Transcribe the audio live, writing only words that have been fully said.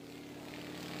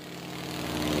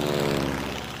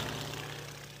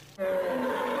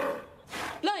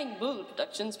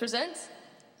Productions presents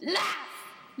Laugh!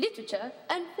 Literature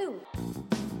and Film.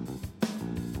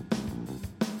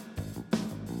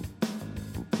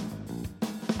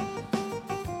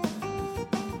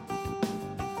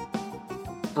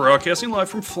 Broadcasting live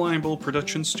from Flying Bull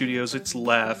Production Studios, it's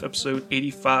Laugh, episode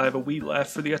 85, a wee laugh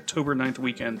for the October 9th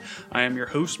weekend. I am your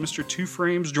host, Mr. Two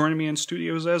Frames. Joining me in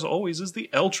studios, as always, is the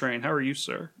L Train. How are you,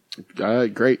 sir?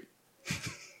 Great.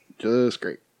 Just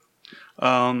great.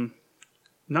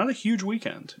 Not a huge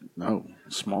weekend. No,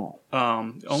 small.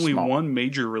 Only Small. one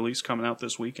major release coming out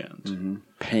this weekend. Mm-hmm.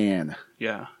 Pan.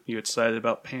 Yeah, you excited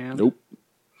about Pan? Nope.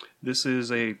 This is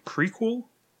a prequel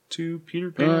to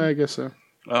Peter Pan. I guess so.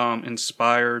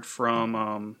 Inspired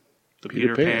from the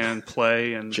Peter Pan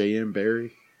play and J.M.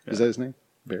 Barrie. Yeah. Is that his name?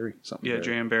 Barrie? Something. Yeah, Barrie.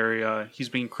 J.M. Barrie. He's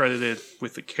being credited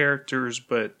with the characters,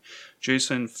 but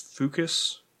Jason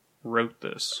Fuchs wrote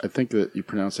this. I think that you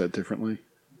pronounce that differently,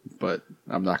 but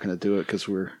I'm not going to do it because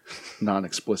we're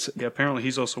non-explicit. Yeah, apparently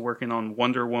he's also working on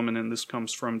Wonder Woman, and this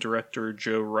comes from director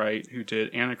Joe Wright, who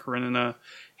did Anna Karenina,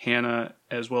 Hannah,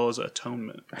 as well as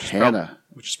Atonement,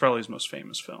 which is probably his most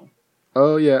famous film.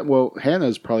 Oh, yeah. Well, Hannah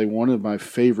is probably one of my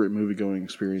favorite movie-going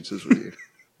experiences with you.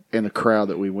 And the crowd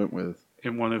that we went with.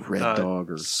 In one of Red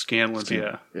Dog or Scanlan's,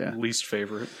 yeah. least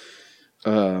favorite.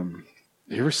 You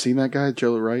ever seen that guy,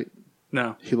 Joe Wright?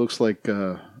 No. He looks like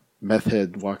meth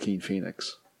head Joaquin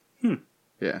Phoenix.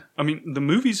 Yeah. I mean, the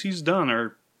movies he's done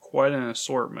are quite an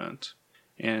assortment.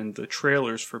 And the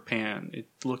trailers for Pan, it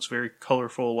looks very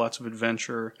colorful, lots of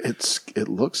adventure. It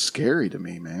looks scary to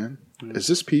me, man. Is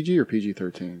this PG or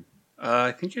PG-13?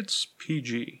 I think it's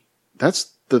PG.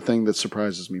 That's the thing that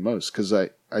surprises me most, because I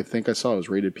think I saw it was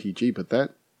rated PG, but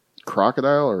that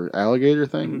crocodile or alligator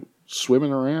thing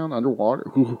swimming around underwater,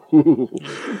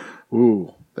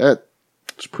 ooh,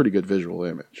 that's a pretty good visual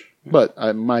image. But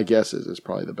my guess is it's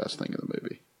probably the best thing in the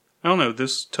movie. I don't know.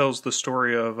 This tells the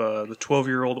story of the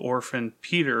 12-year-old orphan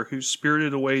Peter, who's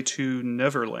spirited away to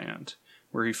Neverland,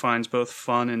 where he finds both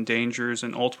fun and dangers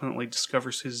and ultimately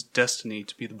discovers his destiny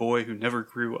to be the boy who never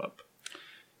grew up.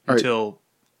 Until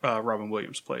Robin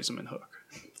Williams plays him in Hook.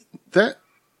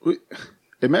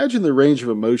 Imagine the range of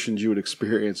emotions you would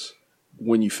experience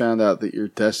when you found out that your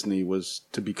destiny was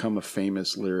to become a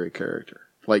famous literary character.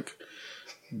 Like,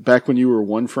 back when you were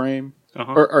One Frame.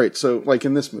 Uh-huh. All right, so like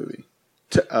in this movie.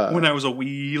 When I was a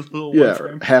wee little One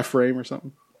Frame. Half frame or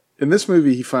something. In this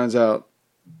movie, he finds out,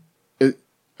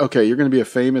 okay, you're going to be a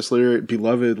famous,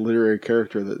 beloved literary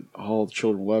character that all the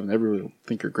children love and everybody will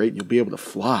think you're great and you'll be able to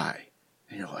fly.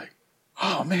 And you're like,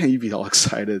 oh man, you'd be all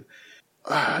excited.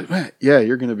 Man, yeah,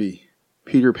 you're going to be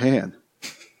Peter Pan.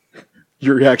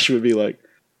 Your reaction would be like,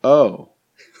 oh,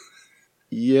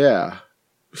 yeah,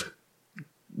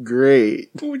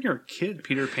 great. Well, when you're a kid,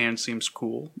 Peter Pan seems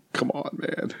cool. Come on,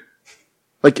 man.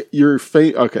 Like, you're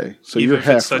okay, so even you're if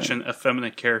half it's such an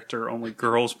effeminate character, only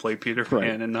girls play Peter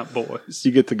Pan and not boys.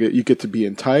 You get to be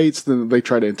in tights, then they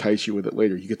try to entice you with it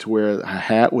later. You get to wear a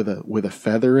hat with a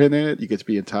feather in it. You get to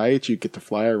be in tights. You get to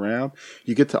fly around.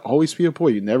 You get to always be a boy.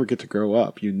 You never get to grow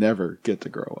up. You never get to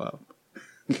grow up.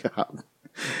 God.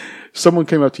 Someone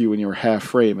came up to you when you were half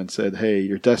frame and said, "Hey,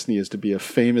 your destiny is to be a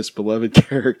famous, beloved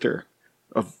character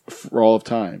for all of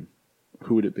time."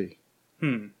 Who would it be?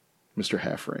 Mr.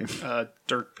 Half Frame.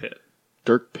 Dirk Pitt.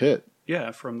 Dirk Pitt.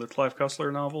 Yeah, from the Clive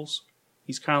Cussler novels.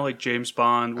 He's kind of like James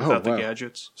Bond without the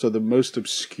gadgets. So the most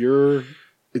obscure...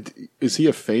 Is he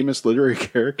a famous literary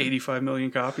character? 85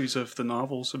 million copies of the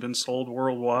novels have been sold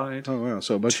worldwide. Oh, wow.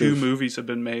 So two movies have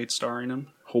been made starring him.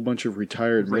 A whole bunch of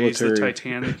retired Raise military... the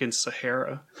Titanic and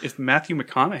Sahara. If Matthew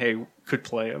McConaughey could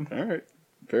play him. All right.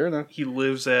 Fair enough. He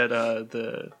lives at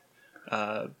the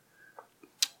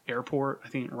airport, I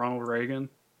think, Ronald Reagan.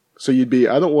 So you'd be,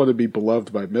 I don't want to be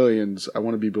beloved by millions. I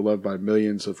want to be beloved by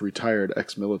millions of retired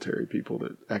ex-military people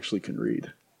that actually can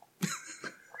read.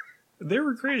 They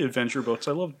were great adventure books.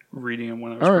 I loved reading them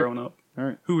when I was growing up. All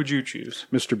right. Who would you choose?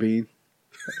 Mr. Bean.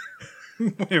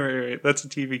 Wait. That's a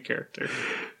TV character.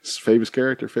 It's a famous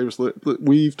character.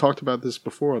 We've talked about this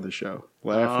before on the show.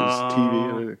 Laugh is TV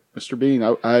and everything. Mr. Bean,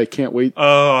 I can't wait.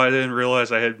 Oh, I didn't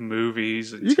realize I had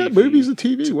movies and You got movies and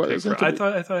TV? What is that? I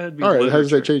thought it had to be all right, literature. how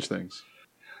does that change things?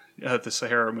 The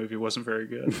Sahara movie wasn't very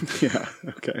good. Yeah,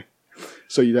 okay.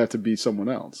 So you'd have to be someone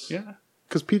else. Yeah.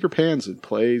 Because Peter Pan's in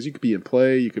plays. You could be in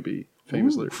play. You could be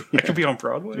famous. I could be on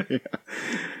Broadway. Yeah.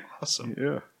 Awesome.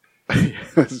 Yeah.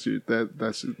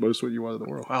 That's most what you want in the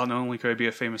world. Wow, not only could I be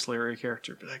a famous literary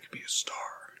character, but I could be a star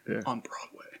on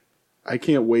Broadway. I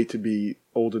can't wait to be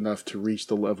old enough to reach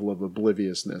the level of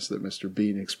obliviousness that Mr.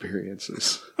 Bean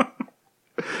experiences.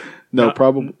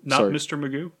 Probably not sorry. Mr.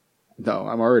 Magoo? No,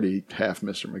 I'm already half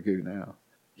Mr. Magoo now.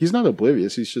 He's not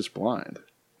oblivious. He's just blind.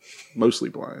 Mostly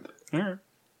blind. All right.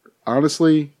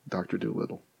 Honestly, Dr.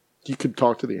 Dolittle. You could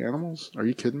talk to the animals? Are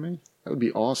you kidding me? That would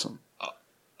be awesome.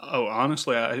 Oh,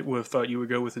 honestly, I would have thought you would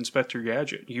go with Inspector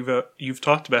Gadget. You've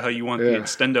talked about how you want the Yeah.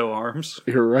 extendo arms.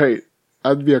 You're right.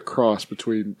 I'd be a cross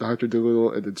between Dr.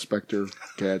 Dolittle and Inspector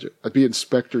Gadget. I'd be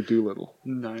Inspector Dolittle.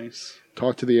 Nice.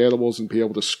 Talk to the animals and be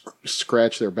able to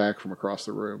scratch their back from across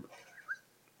the room.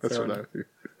 That's Fair what I enough. would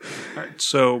do. All right.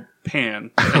 So,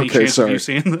 Pan. Any Okay, chance sorry. of you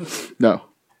seeing this? No.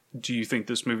 Do you think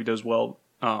this movie does well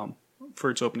for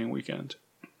its opening weekend?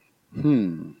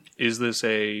 Is this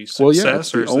a success? Well, yeah,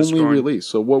 it's or the is this only going... release.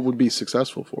 So what would be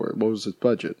successful for it? What was its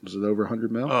budget? Was it over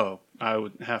 100 mil? Oh, I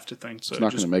would have to think so. It's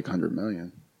not going to make 100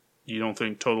 million. You don't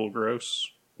think total gross?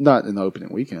 Not in the opening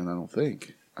weekend, I don't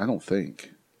think. I don't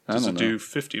Does it know. do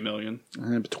 50 million?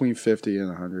 Between 50 and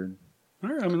 100. All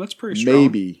right, I mean, that's pretty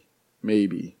strong.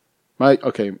 Maybe. My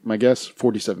guess,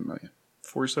 47 million.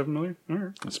 47 million? All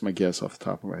right. That's my guess off the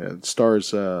top of my head. It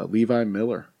stars Levi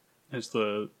Miller. As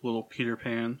the little Peter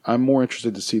Pan. I'm more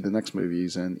interested to see the next movie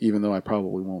he's in, even though I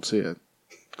probably won't see it.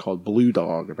 Called Blue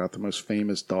Dog, about the most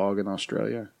famous dog in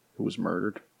Australia who was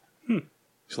murdered.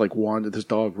 He's like this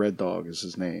dog, Red Dog, is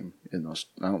his name. I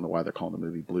don't know why they're calling the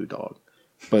movie Blue Dog,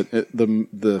 but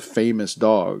the famous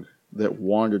dog that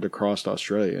wandered across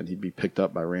Australia, and he'd be picked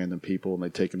up by random people, and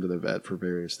they'd take him to the vet for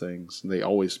various things. And they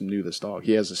always knew this dog.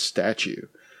 He has a statue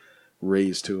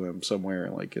raised to him somewhere,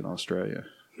 like in Australia.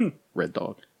 Red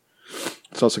Dog.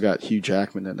 It's also got Hugh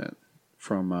Jackman in it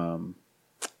from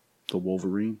the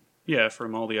Wolverine. Yeah,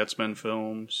 from all the X-Men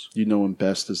films. You know him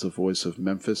best as the voice of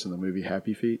Memphis in the movie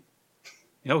Happy Feet.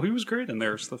 Oh, he was great in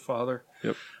there as the father.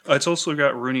 Yep. It's also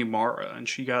got Rooney Mara, and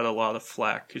she got a lot of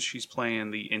flack because she's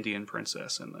playing the Indian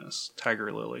princess in this,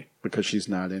 Tiger Lily. Because she's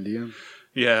not Indian?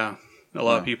 Yeah, a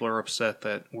lot of people are upset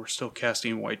that we're still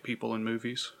casting white people in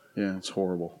movies. Yeah, it's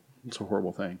horrible. It's a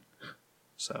horrible thing.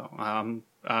 So, I don't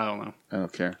know. I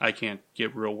don't care. I can't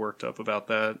get real worked up about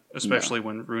that, especially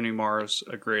when Rooney Mara's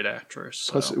a great actress.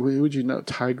 So. Plus, who would you know?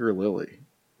 Tiger Lily.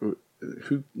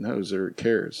 Who knows or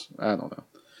cares? I don't know.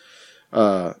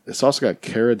 It's also got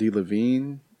Cara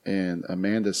Delevingne and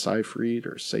Amanda Siegfried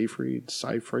and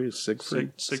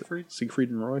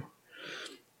Roy.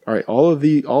 All right,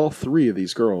 all three of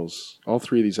these girls, all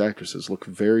three of these actresses look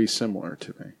very similar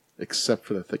to me, except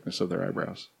for the thickness of their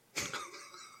eyebrows.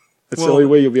 It's the only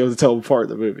way you'll be able to tell them apart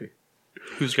in the movie.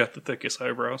 Who's got the thickest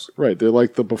eyebrows? Right, they're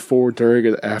like the before, during,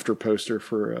 and after poster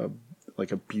for a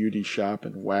beauty shop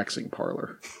and waxing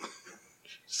parlor.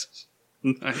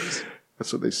 Nice.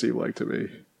 That's what they seem like to me.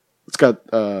 It's got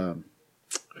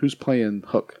who's playing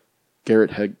Hook?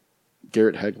 Garrett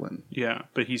Hedlund. Yeah,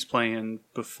 but he's playing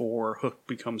before Hook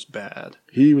becomes bad.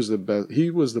 He was the best. He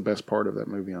was the best part of that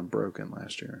movie Unbroken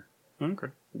last year, Okay.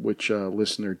 which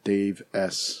listener Dave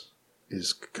S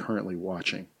is currently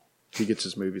watching. He gets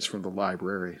his movies from the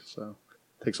library, so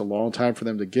it takes a long time for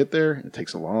them to get there. And it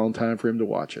takes a long time for him to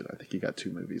watch it. I think he got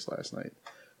 2 movies last night.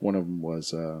 One of them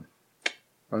was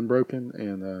Unbroken,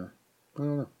 and I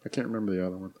don't know. I can't remember the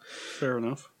other one. Fair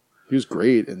enough. He was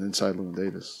great in Inside Llewyn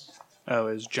Davis. Oh,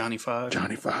 is Johnny Five?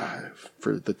 Johnny Five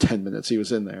for the 10 minutes he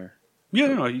was in there. Yeah,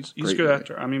 no, he's a Great good movie.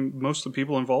 actor. I mean, most of the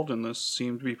people involved in this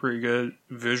seem to be pretty good.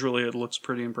 Visually, it looks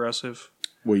pretty impressive.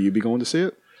 Will you be going to see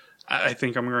it? I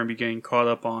think I'm going to be getting caught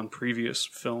up on previous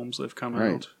films that have come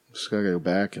Right. out. Just gotta go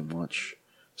back and watch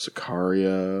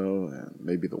Sicario and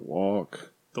maybe The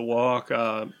Walk. The Walk.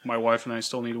 My wife and I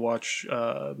still need to watch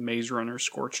Maze Runner: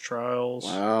 Scorched Trials.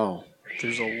 Wow.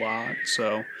 There's a lot.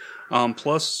 So,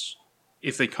 plus,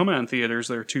 if they come out in theaters,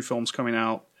 there are 2 films coming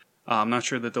out. I'm not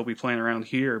sure that they'll be playing around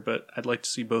here, but I'd like to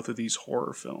see both of these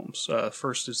horror films.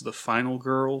 First is The Final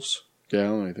Girls. Yeah, I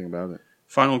don't know anything about it.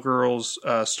 Final Girls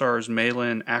stars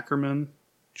Malin Ackerman.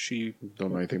 She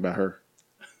Don't know anything about her.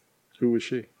 Who was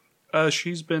she?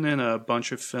 she's been in a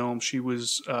bunch of films. She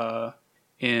was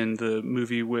in the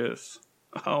movie with.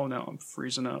 Oh no, I'm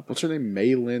freezing up. What's her name?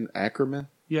 Malin Ackerman?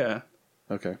 Yeah,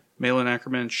 Okay. Malin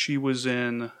Ackerman. She was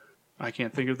in. I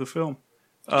can't think of the film.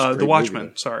 It's a The great Watchmen.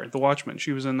 movie. Sorry, The Watchmen.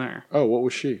 She was in there. Oh, what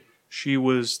was she? She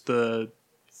was the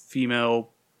female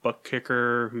butt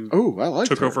kicker who Oh, I like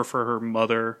took her. over for her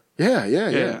mother. Yeah. Yeah,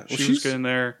 Well, she was good in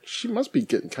there. She must be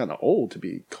getting kind of old to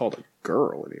be called a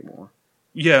girl anymore.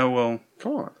 Yeah, well,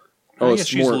 Come on. I Oh, guess it's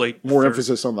she's more, late more 30s.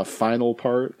 emphasis on the final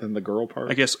part than the girl part.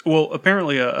 I guess. Well,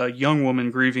 apparently, a young woman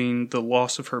grieving the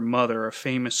loss of her mother, a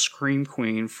famous scream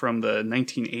queen from the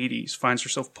 1980s, finds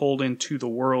herself pulled into the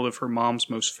world of her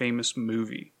mom's most famous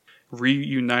movie.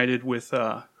 Reunited with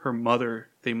her mother,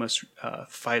 they must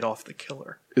fight off the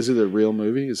killer. Is it a real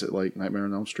movie? Is it like Nightmare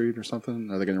on Elm Street or something?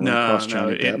 Are they going to run across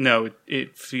Johnny Depp?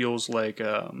 It feels like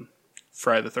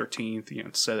Friday the 13th. You know,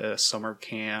 it's set at a summer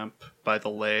camp by the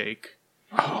lake.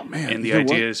 Oh man! And the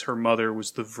idea is her mother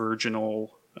was the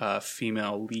virginal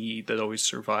female lead that always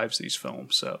survives these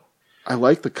films. So I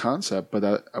like the concept,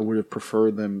 but I would have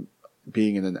preferred them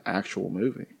being in an actual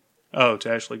movie. Oh,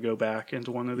 to actually go back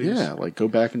into one of these? Yeah, like go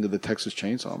back into the Texas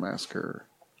Chainsaw Massacre.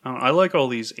 I don't know, I like all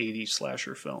these 80s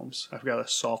slasher films. I've got a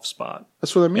soft spot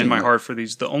That's what I mean. in my heart for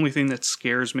these. The only thing that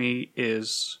scares me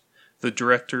is the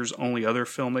director's only other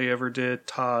film they ever did,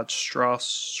 Todd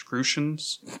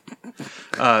Strauss-Scrutions,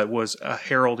 was a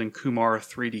Harold and Kumar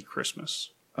 3D Christmas.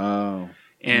 Oh.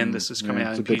 And this is coming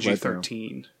out in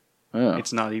PG-13. Yeah.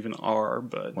 It's not even R,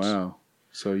 but... Wow.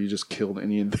 So you just killed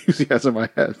any enthusiasm I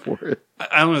had for it.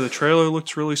 I don't know, the trailer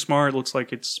looks really smart. It looks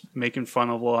like it's making fun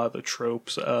of a lot of the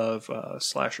tropes of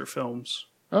slasher films.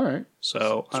 All right.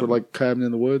 So Sort of like Cabin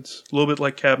in the Woods? A little bit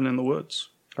like Cabin in the Woods.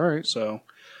 All right. So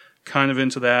kind of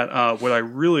into that. What I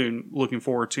really am looking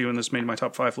forward to, and this made my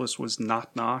top 5 list, was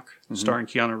Knock Knock, starring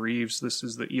Keanu Reeves. This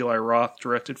is the Eli Roth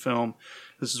directed film.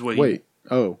 This is what Wait.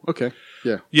 Oh, okay.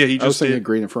 Yeah. Yeah, he just I was thinking did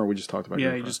Green Inferno. We just talked about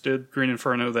Yeah, Green he Inferno. just did Green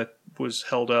Inferno that was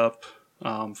held up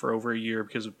for over a year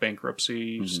because of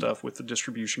bankruptcy stuff with the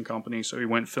distribution company. So he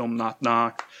went and filmed Knock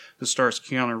Knock. This stars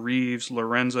Keanu Reeves,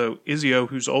 Lorenzo Izio,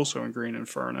 who's also in Green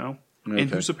Inferno, and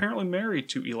who's apparently married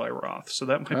to Eli Roth. So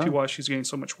that might be why she's getting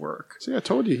so much work. See, I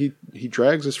told you he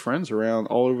drags his friends around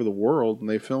all over the world and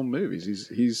they film movies.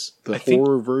 He's the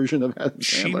horror version of Adam Sandler.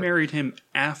 She married him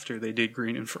after they did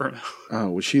Green Inferno.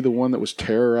 Oh, was she the one that was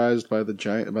terrorized by the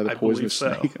poisonous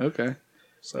snake? So. Okay,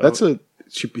 So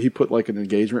he put like an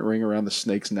engagement ring around the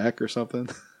snake's neck or something.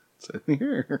 So,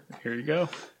 here you go.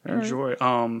 Enjoy.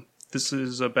 Right. This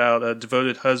is about a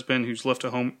devoted husband who's left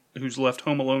home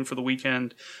alone for the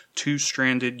weekend. 2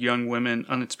 stranded young women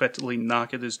unexpectedly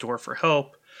knock at his door for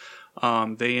help.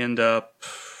 They end up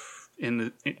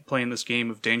playing this game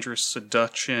of dangerous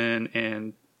seduction,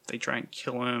 and they try and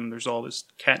kill him. There's all this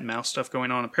cat and mouse stuff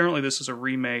going on. Apparently, this is a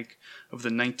remake of the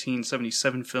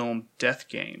 1977 film Death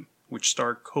Game, which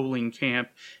starred Colleen Camp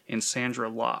and Sandra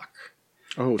Locke.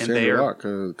 Oh, and Sandra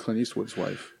Locke, Clint Eastwood's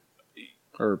wife.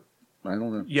 Or, I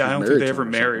don't know. Yeah, I don't think they ever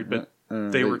married, but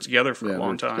they were together for a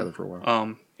long time. Together for a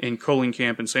while. And Colleen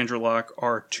Camp and Sandra Locke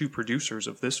are 2 producers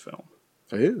of this film.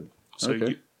 Oh,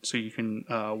 okay. So you can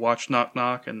watch Knock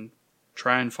Knock and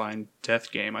try and find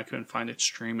Death Game. I couldn't find it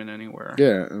streaming anywhere.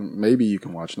 Yeah, maybe you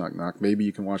can watch Knock Knock. Maybe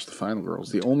you can watch The Final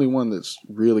Girls. The only one that's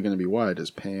really going to be wide is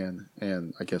Pan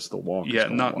and I guess The Walk. Yeah,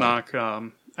 Knock Knock.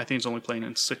 I think it's only playing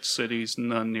in 6 cities,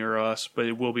 none near us, but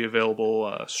it will be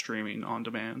available streaming on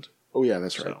demand. Oh yeah,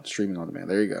 that's right. Streaming on demand.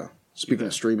 There you go. Speaking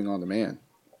of streaming on demand,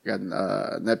 I got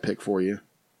a net pick for you.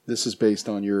 This is based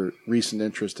on your recent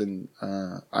interest in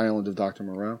Island of Dr.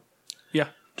 Moreau. Yeah.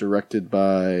 Directed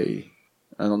by,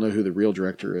 I don't know who the real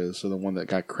director is, so the one that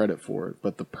got credit for it,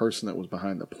 but the person that was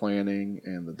behind the planning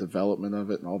and the development of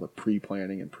it and all the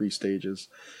pre-planning and pre-stages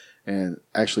and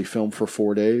actually filmed for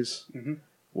 4 days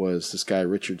was this guy,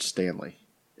 Richard Stanley.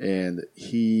 And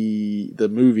the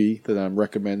movie that I'm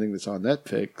recommending that's on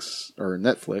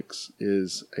Netflix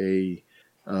is a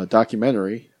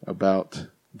documentary about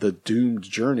the doomed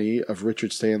journey of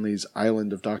Richard Stanley's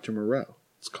Island of Dr. Moreau.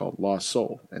 It's called Lost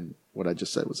Soul, and what I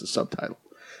just said was a subtitle.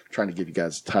 I'm trying to give you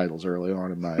guys titles early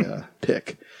on in my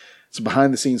pick. It's a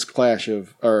behind-the-scenes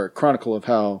chronicle of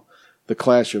how the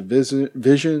clash of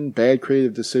vision, bad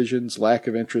creative decisions, lack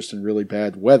of interest, and really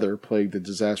bad weather plagued the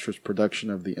disastrous production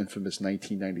of the infamous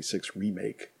 1996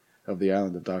 remake of The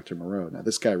Island of Dr. Moreau. Now,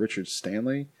 this guy, Richard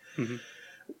Stanley,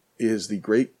 is the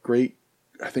great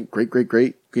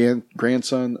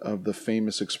grandson of the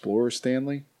famous explorer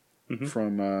Stanley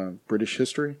from British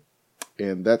history.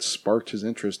 And that sparked his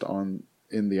interest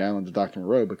in The Island of Dr.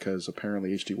 Moreau because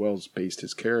apparently H.G. Wells based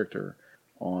his character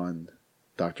on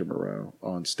Dr. Moreau,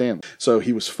 on Stanley. So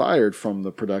he was fired from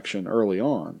the production early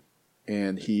on,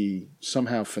 and he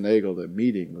somehow finagled a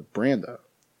meeting with Brando.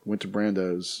 Went to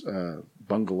Brando's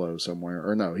bungalow somewhere,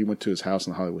 or no, he went to his house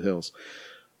in the Hollywood Hills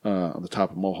on the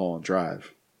top of Mulholland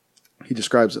Drive. He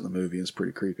describes it in the movie, and it's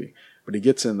pretty creepy. But he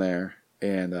gets in there,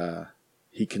 and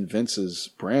he convinces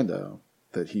Brando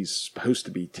that he's supposed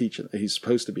to be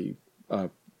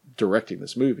directing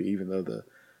this movie, even though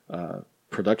the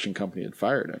production company had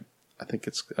fired him. I think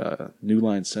it's New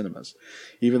Line Cinemas.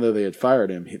 Even though they had fired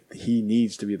him, he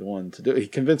needs to be the one to do it. He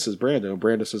convinces Brando.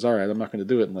 Brando says, all right, I'm not going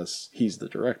to do it unless he's the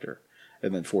director.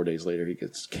 And then 4 days later, he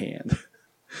gets canned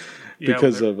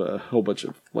because of a whole bunch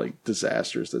of like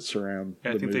disasters that surround the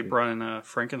movie. I think they brought in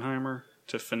Frankenheimer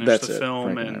to finish the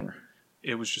film, and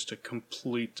it was just a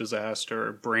complete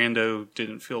disaster. Brando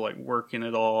didn't feel like working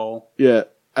at all. Yeah,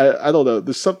 I don't know.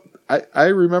 There's I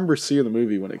remember seeing the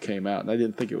movie when it came out, and I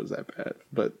didn't think it was that bad.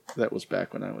 But that was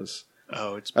back when I was.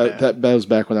 Oh, it's bad. That was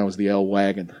back when I was the L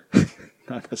wagon,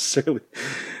 not necessarily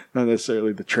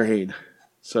the train.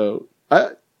 So,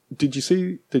 did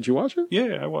you watch it?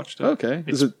 Yeah, I watched it. Okay,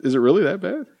 is it really that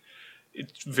bad?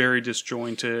 It's very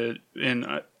disjointed, and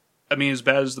I mean, as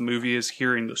bad as the movie is,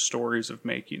 hearing the stories of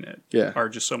making it are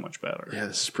just so much better. Yeah,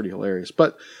 this is pretty hilarious.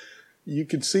 But you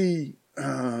could see,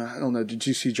 I don't know, did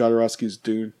you see Jodorowsky's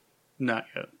Dune? Not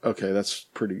yet. Okay, that's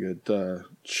pretty good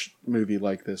movie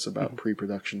like this about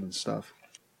pre-production and stuff.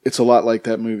 It's a lot like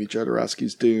that movie,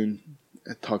 Jodorowsky's Dune.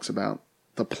 It talks about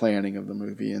the planning of the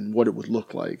movie and what it would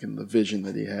look like and the vision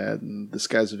that he had. And this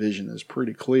guy's vision is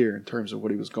pretty clear in terms of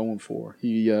what he was going for.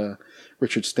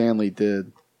 Richard Stanley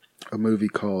did a movie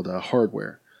called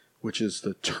Hardware, which is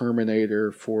the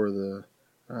Terminator for the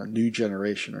new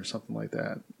generation or something like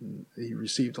that. And he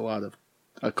received a lot of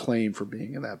acclaim for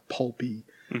being in that pulpy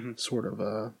sort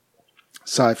of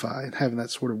sci-fi and having that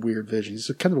sort of weird vision. He's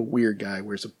kind of a weird guy,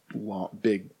 wears a long,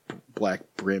 big black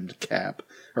brimmed cap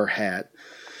or hat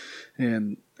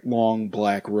and long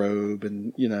black robe,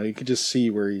 and you could just see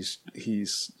where he's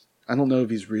I don't know if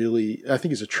he's really, I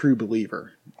think he's a true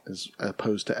believer as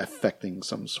opposed to affecting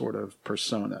some sort of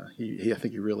persona. I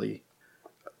think he really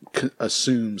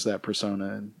assumes that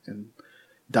persona and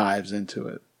dives into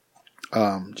it.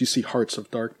 Do you see Hearts of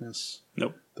Darkness?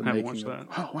 Nope. I haven't watched that.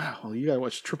 Oh, wow. Well, you got to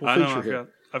watch triple I feature know, here.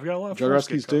 I've got a lot of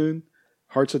Jodorowsky's Dune,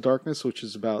 Hearts of Darkness, which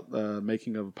is about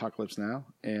making of Apocalypse Now,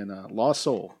 and Lost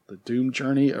Soul, the doomed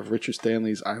journey of Richard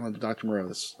Stanley's Island of Dr. Moreau.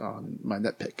 That's on my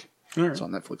net pick. All right. It's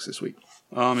on Netflix this week.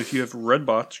 If you have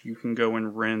Redbox, you can go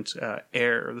and rent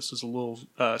Air. This is a little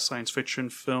science fiction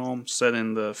film set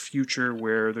in the future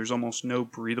where there's almost no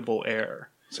breathable air.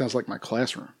 Sounds like my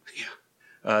classroom.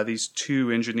 Yeah. These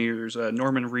two engineers,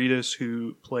 Norman Reedus,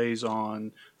 who plays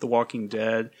on The Walking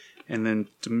Dead, and then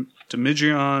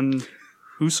Demijan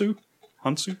Hunsu?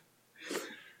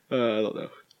 I don't know.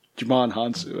 Djimon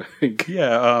Hounsou, I think.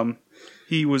 Yeah,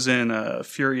 he was in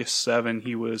Furious 7.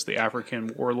 He was the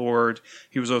African warlord.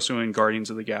 He was also in Guardians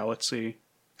of the Galaxy.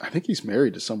 I think he's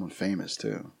married to someone famous,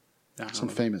 too. Some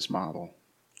know. famous model.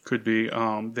 Could be.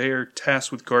 They're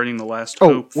tasked with guarding the last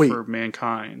hope for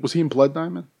mankind. Was he in Blood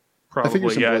Diamond? Probably, I think he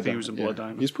was in I Blood think he was in Diamond. Blood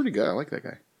Diamond. He's pretty good. I like that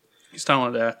guy. He's a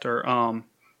talented actor.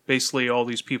 Basically, all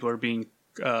these people are being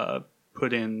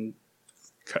put in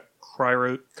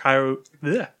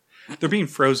they're being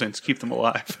frozen to keep them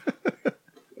alive.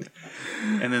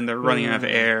 And then they're running out of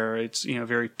air. It's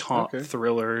very taut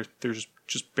thriller. There's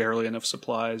just barely enough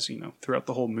supplies, throughout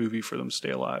the whole movie for them to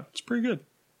stay alive. It's pretty good.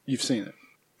 You've seen it?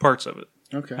 Parts of it.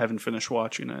 Okay. I haven't finished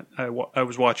watching it. I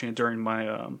was watching it during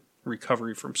my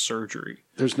recovery from surgery.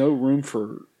 There's no room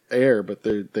for air, but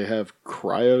they have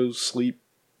cryo sleep.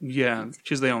 Yeah,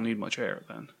 because they don't need much air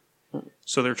then.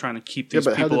 So they're trying to keep these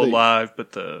but people alive,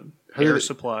 but the air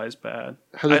supply is bad.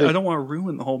 I don't want to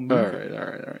ruin the whole movie. All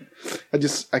right.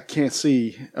 I can't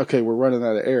see, okay, we're running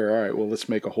out of air. All right, well, let's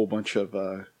make a whole bunch of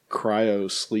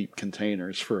cryo sleep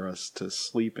containers for us to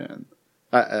sleep in.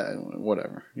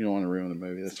 Whatever. You don't want to ruin the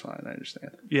movie. That's fine. I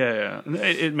understand. Yeah.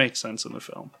 It makes sense in the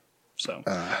film. So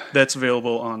that's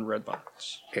available on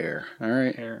Redbox. Air. All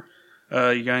right. Air.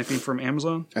 You got anything from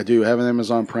Amazon? I do have an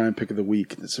Amazon Prime pick of the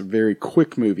week. It's a very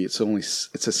quick movie. It's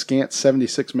a scant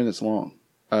 76 minutes long.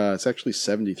 It's actually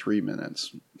 73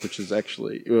 minutes, which is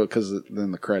actually, because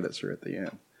then the credits are at the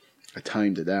end. I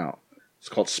timed it out. It's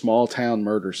called Small Town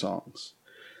Murder Songs.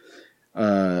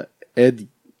 Ed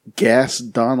Gass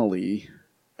Donnelly,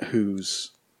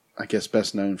 who's, I guess,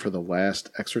 best known for The Last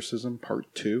Exorcism,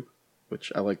 Part 2,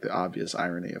 which I like the obvious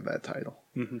irony of that title.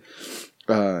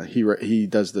 Mm-hmm. He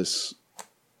does this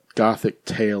gothic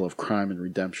tale of crime and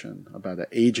redemption about an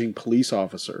aging police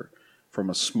officer from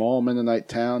a small Mennonite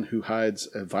town who hides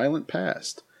a violent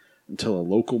past until a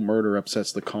local murder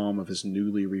upsets the calm of his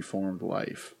newly reformed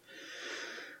life.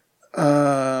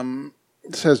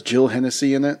 This has Jill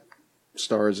Hennessy in it.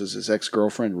 Stars as his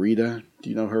ex-girlfriend Rita. Do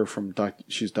you know her from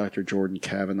she's Dr. Jordan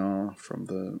Kavanaugh from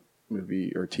the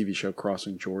movie or TV show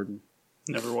Crossing Jordan?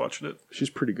 Never watched it. She's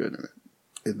pretty good in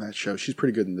it. In that show. She's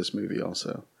pretty good in this movie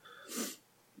also.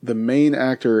 The main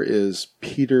actor is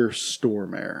Peter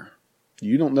Stormare.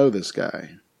 You don't know this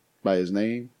guy by his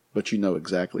name, but you know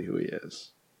exactly who he is.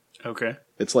 Okay.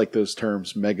 It's like those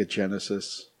terms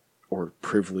megagenesis or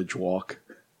privilege walk.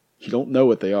 You don't know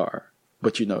what they are,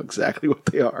 but you know exactly what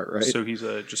they are, right? So he's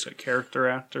just a character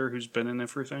actor who's been in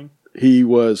everything? He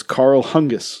was Carl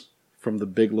Hungus from The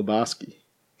Big Lebowski.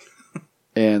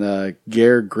 And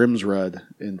Gare Grimsrud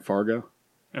in Fargo.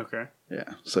 Okay.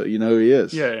 Yeah, so you know who he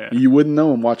is. Yeah. You wouldn't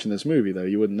know him watching this movie, though.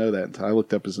 You wouldn't know that until I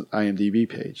looked up his IMDb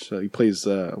page. So he plays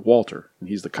Walter, and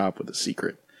he's the cop with the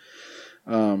secret.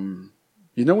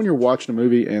 You know when you're watching a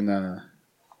movie and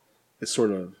it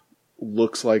sort of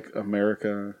looks like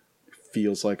America,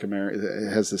 feels like America,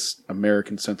 it has this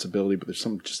American sensibility, but there's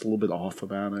something just a little bit off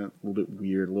about it, a little bit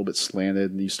weird, a little bit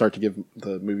slanted, and you start to give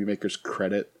the movie makers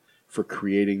credit for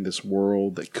creating this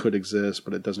world that could exist,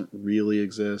 but it doesn't really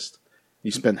exist.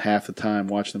 You spend half the time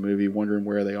watching the movie wondering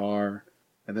where they are,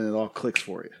 and then it all clicks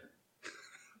for you.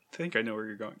 I think I know where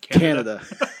you're going. Canada.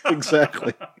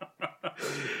 Exactly.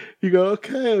 You go,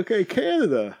 okay,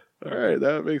 Canada. All right,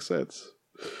 that makes sense.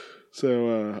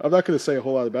 So I'm not going to say a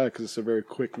whole lot about it because it's a very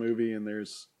quick movie, and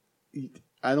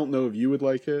I don't know if you would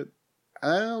like it.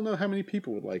 I don't know how many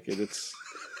people would like it.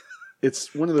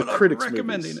 It's one of the critics' movies.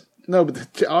 Recommending it. No,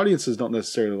 but the audiences don't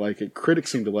necessarily like it.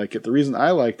 Critics seem to like it. The reason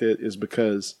I liked it is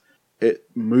because it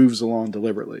moves along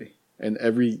deliberately, and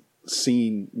every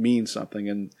scene means something,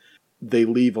 and they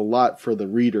leave a lot for the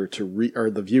reader to read or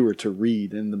the viewer to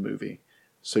read in the movie.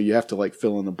 So you have to like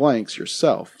fill in the blanks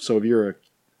yourself. So if you're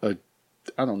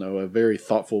a very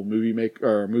thoughtful movie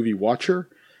maker or movie watcher,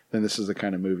 then this is the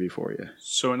kind of movie for you.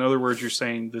 So in other words, you're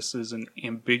saying this is an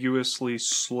ambiguously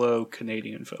slow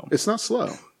Canadian film. It's not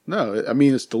slow. No, I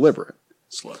mean it's deliberate.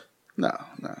 Slow. No.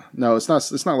 It's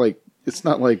not. It's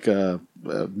not like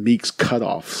Meek's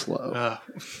Cutoff slow.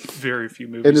 Very few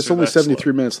movies. And it's only 73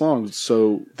 slow. minutes long,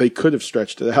 so they could have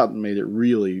stretched it out and made it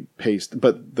really paced.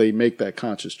 But they make that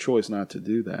conscious choice not to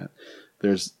do that.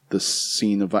 There's the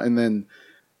scene of, and then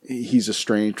he's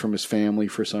estranged from his family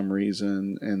for some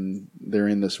reason, and they're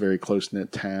in this very close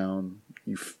knit town.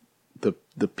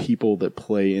 The people that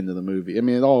play into the movie. I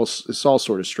mean, it's all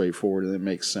sort of straightforward and it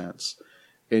makes sense.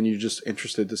 And you're just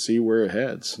interested to see where it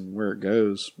heads and where it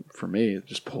goes. For me, it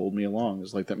just pulled me along.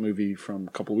 It's like that movie from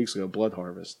a couple of weeks ago, Blood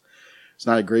Harvest. It's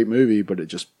not a great movie, but it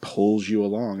just pulls you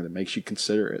along and it makes you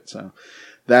consider it. So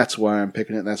that's why I'm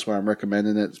picking it. And that's why I'm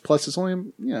recommending it. Plus, it's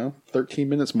only 13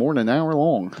 minutes more than an hour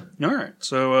long. All right.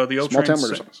 So the Small Town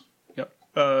Murder Songs.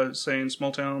 Yep. Saying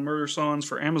Small Town Murder Songs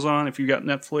for Amazon. If you got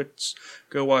Netflix,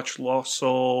 go watch Lost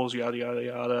Souls. Yada yada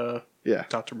yada. Yeah.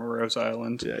 Dr. Moreau's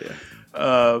Island. Yeah.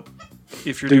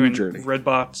 If you're Doom doing Journey.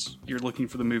 Redbox, you're looking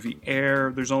for the movie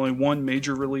Air. There's only one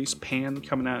major release, Pan,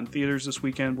 coming out in theaters this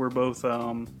weekend. We're both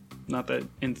not that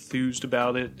enthused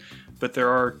about it, but there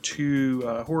are two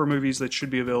horror movies that should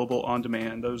be available on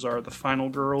demand. Those are The Final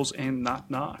Girls and Knock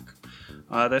Knock.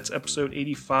 That's episode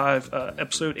 85.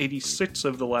 Episode 86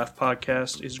 of the Laugh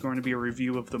Podcast is going to be a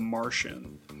review of The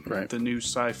Martian, Right. the new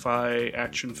sci-fi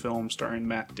action film starring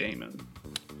Matt Damon.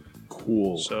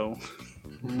 Cool. So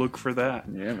look for that.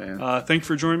 Yeah, man. Thank you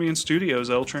for joining me in studios,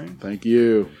 L-Train. Thank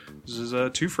you. This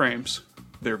is Two Frames.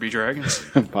 There be dragons.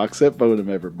 Box that Bonum,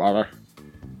 everybody.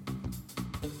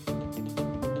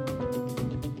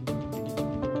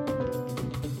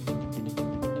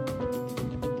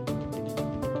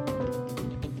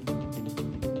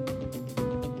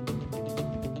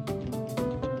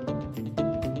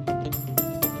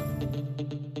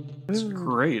 It's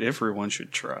great. Everyone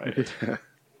should try it.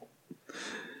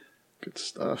 Good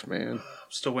stuff, man. I'm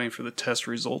still waiting for the test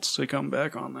results to come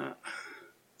back on that.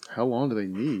 How long do they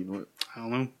need? I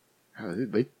don't know.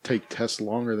 They take tests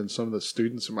longer than some of the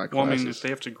students in my Well, classes. I mean, if they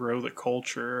have to grow the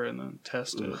culture and then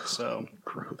test it, so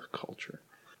Grow the culture.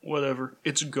 whatever.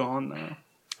 It's gone now.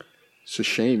 It's a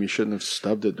shame you shouldn't have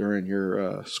stubbed it during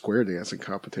your square dancing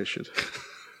competition.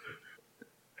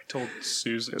 I told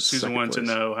Susan. It's Susan second wanted to place.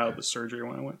 know how the surgery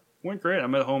went. Went great.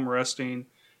 I'm at home resting,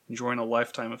 enjoying a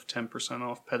lifetime of 10%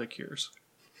 off pedicures.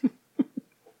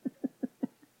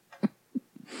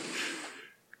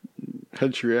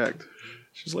 How'd she react?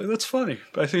 She's like, that's funny.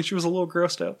 But I think she was a little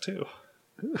grossed out, too.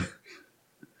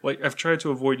 Like, I've tried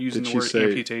to avoid using Did the she word say-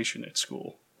 amputation at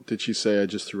school. Did she say I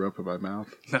just threw up in my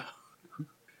mouth? No.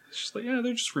 She's like, yeah,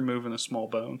 they're just removing a small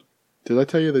bone. Did I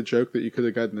tell you the joke that you could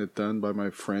have gotten it done by my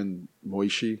friend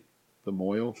Moishi, the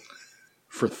Moyle,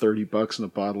 for $30 and a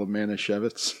bottle of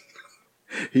Manischewitz?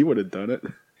 He would have done it.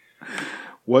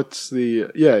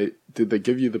 Did they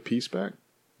give you the piece back?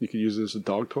 You could use it as a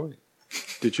dog toy?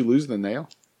 Did you lose the nail?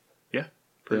 Yeah,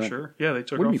 pretty Yeah. sure. Yeah, they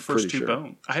took What do off you the mean first pretty two sure?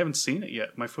 bones. I haven't seen it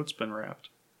yet. My foot's been wrapped.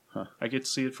 Huh. I get to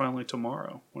see it finally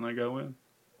tomorrow when I go in.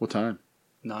 What time?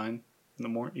 9 in the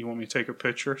morning. You want me to take a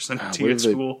picture, send it Ah, to what you at if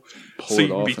they school, pull so it you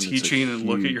can off be and it's a teaching and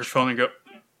look at your huge- phone and go,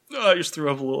 oh, I just threw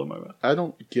up a little in my mouth. I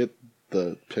don't get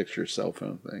the picture cell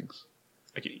phone things.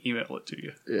 I can email it to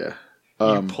you. Yeah.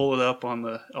 You can pull it up on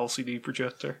the LCD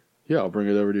projector. Yeah, I'll bring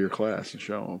it over to your class and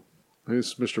show them. This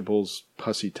is Mr. Bull's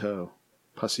pussy toe.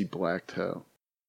 Pussy black toe.